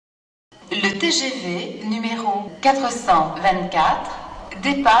Le TGV numéro 424,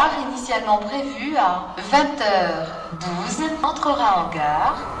 départ initialement prévu à 20h12, entrera en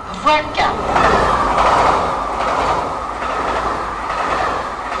gare, voie 4.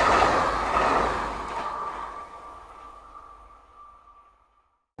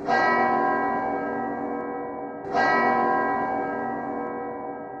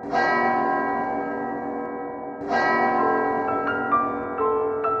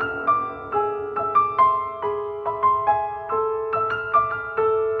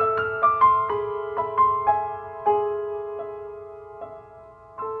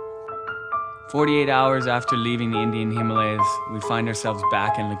 48 hours after leaving the Indian Himalayas, we find ourselves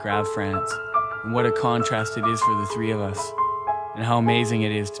back in Le Grave, France. And what a contrast it is for the three of us, and how amazing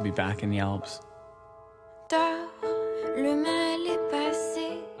it is to be back in the Alps. I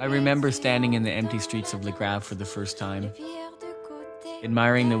remember standing in the empty streets of Le Grave for the first time,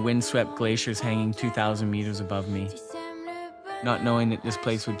 admiring the windswept glaciers hanging 2,000 meters above me, not knowing that this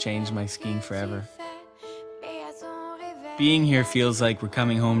place would change my skiing forever. Being here feels like we're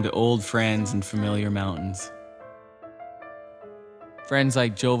coming home to old friends and familiar mountains. Friends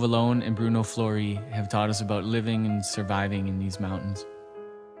like Joe Vallone and Bruno Fleury have taught us about living and surviving in these mountains.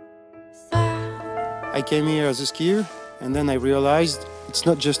 I came here as a skier, and then I realized it's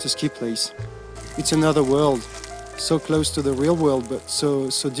not just a ski place. It's another world, so close to the real world, but so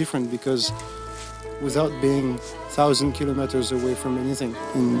different, because without being 1,000 kilometers away from anything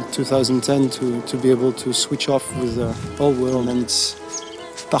in 2010, to be able to switch off with the whole world, and it's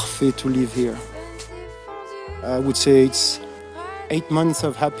parfait to live here. I would say it's 8 months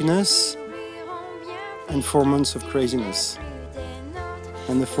of happiness and 4 months of craziness.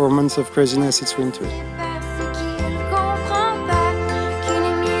 And the 4 months of craziness, it's winter.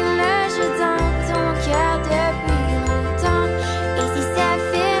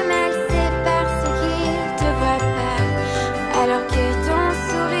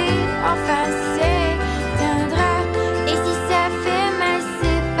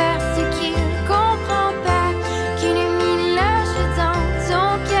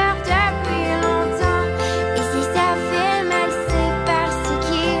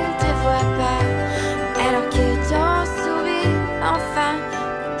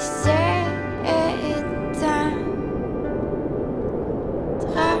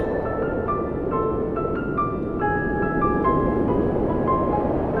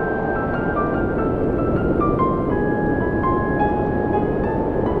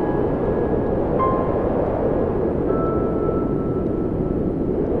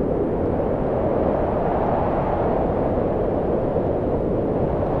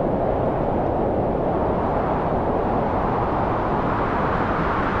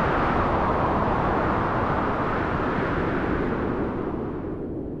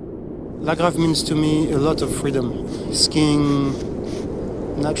 La Grave means to me a lot of freedom. Skiing,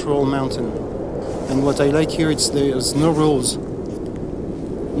 natural mountain. And what I like here, there's no rules.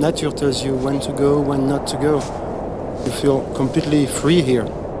 Nature tells you when to go, when not to go. You feel completely free here.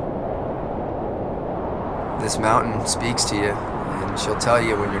 This mountain speaks to you, and she'll tell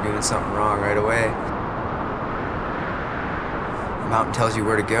you when you're doing something wrong right away. The mountain tells you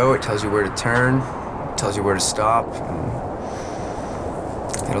where to go, it tells you where to turn, it tells you where to stop.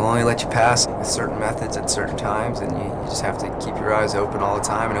 It'll only let you pass with certain methods at certain times, and you just have to keep your eyes open all the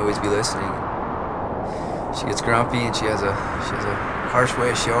time and always be listening. She gets grumpy, and she has a harsh way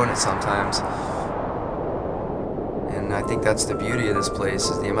of showing it sometimes. And I think that's the beauty of this place,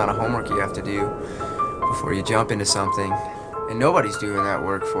 is the amount of homework you have to do before you jump into something. And nobody's doing that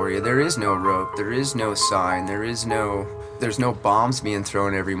work for you. There is no rope, there is no sign, there's no bombs being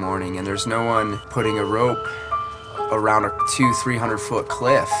thrown every morning, and there's no one putting a rope around a 200-300 foot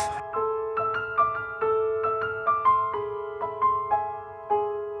cliff.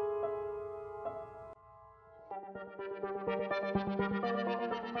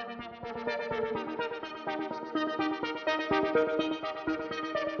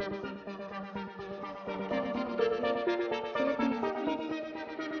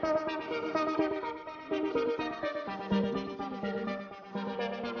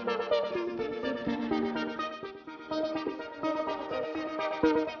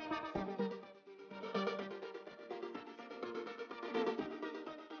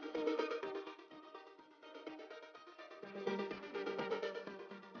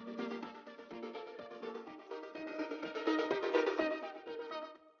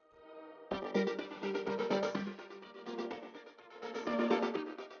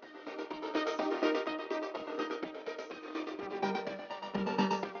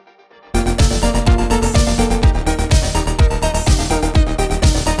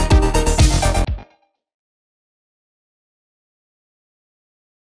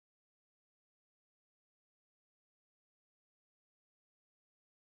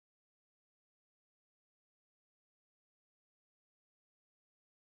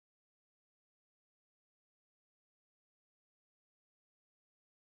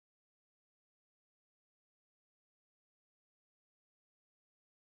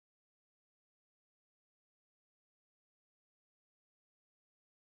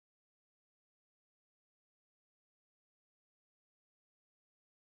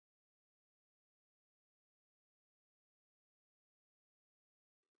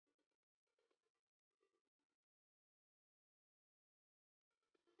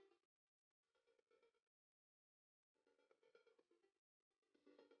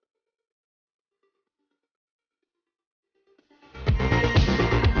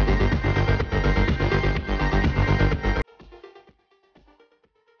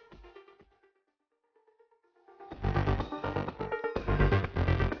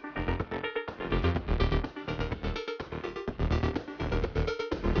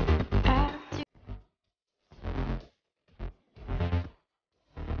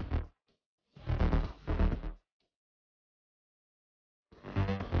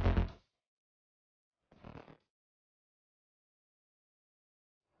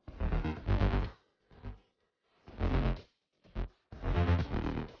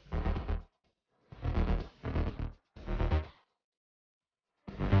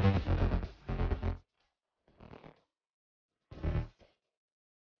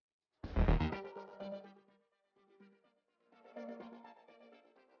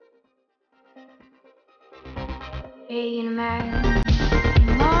 The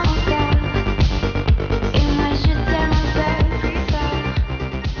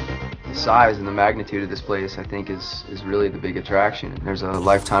size and the magnitude of this place, I think, is really the big attraction. There's a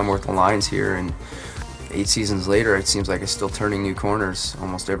lifetime worth of lines here, and 8 seasons later, it seems like it's still turning new corners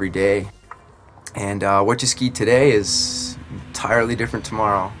almost every day. And what you ski today is entirely different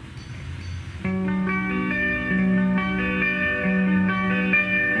tomorrow.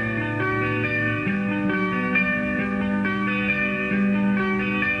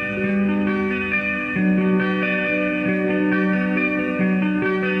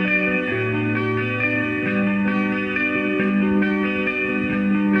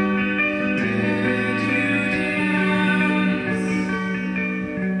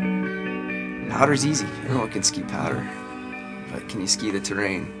 Powder's easy. Everyone can ski powder. But can you ski the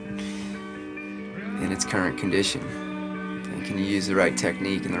terrain in its current condition? And can you use the right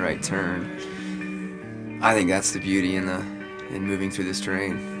technique and the right turn? I think that's the beauty in moving through this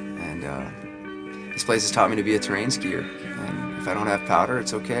terrain. And this place has taught me to be a terrain skier. And if I don't have powder,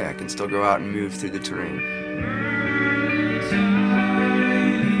 it's okay. I can still go out and move through the terrain.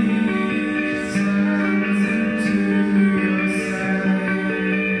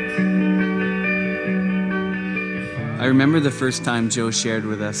 I remember the first time Joe shared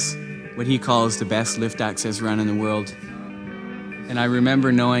with us what he calls the best lift access run in the world. And I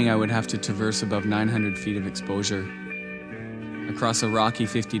remember knowing I would have to traverse above 900 feet of exposure, across a rocky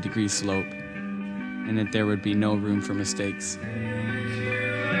 50-degree slope, and that there would be no room for mistakes.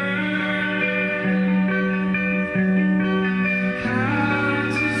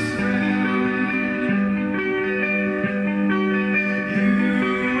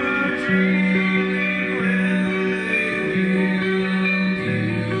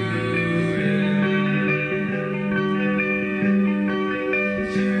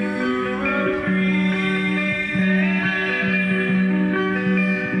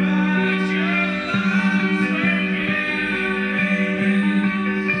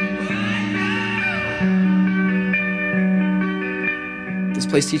 This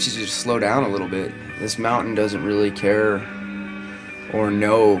place teaches you to slow down a little bit. This mountain doesn't really care or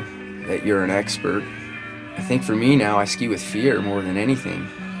know that you're an expert. I think for me now, I ski with fear more than anything.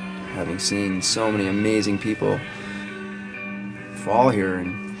 Having seen so many amazing people fall here,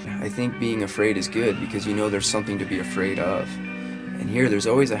 and I think being afraid is good because you know there's something to be afraid of. And here, there's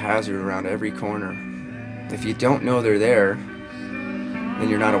always a hazard around every corner. If you don't know they're there, then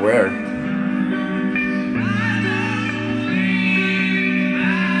you're not aware.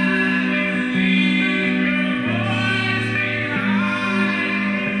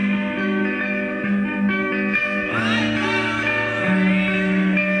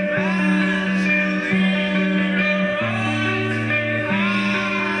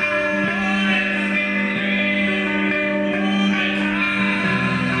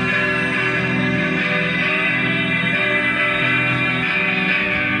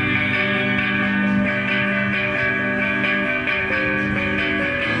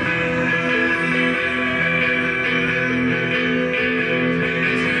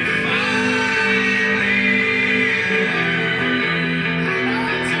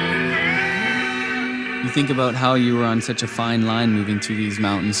 Think about how you were on such a fine line moving through these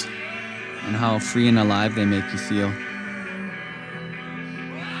mountains and how free and alive they make you feel.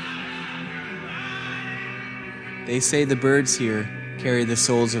 They say the birds here carry the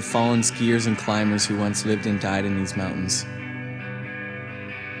souls of fallen skiers and climbers who once lived and died in these mountains.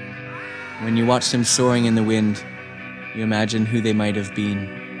 When you watch them soaring in the wind, you imagine who they might have been.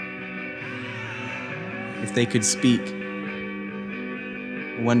 If they could speak,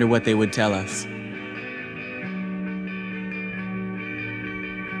 I wonder what they would tell us.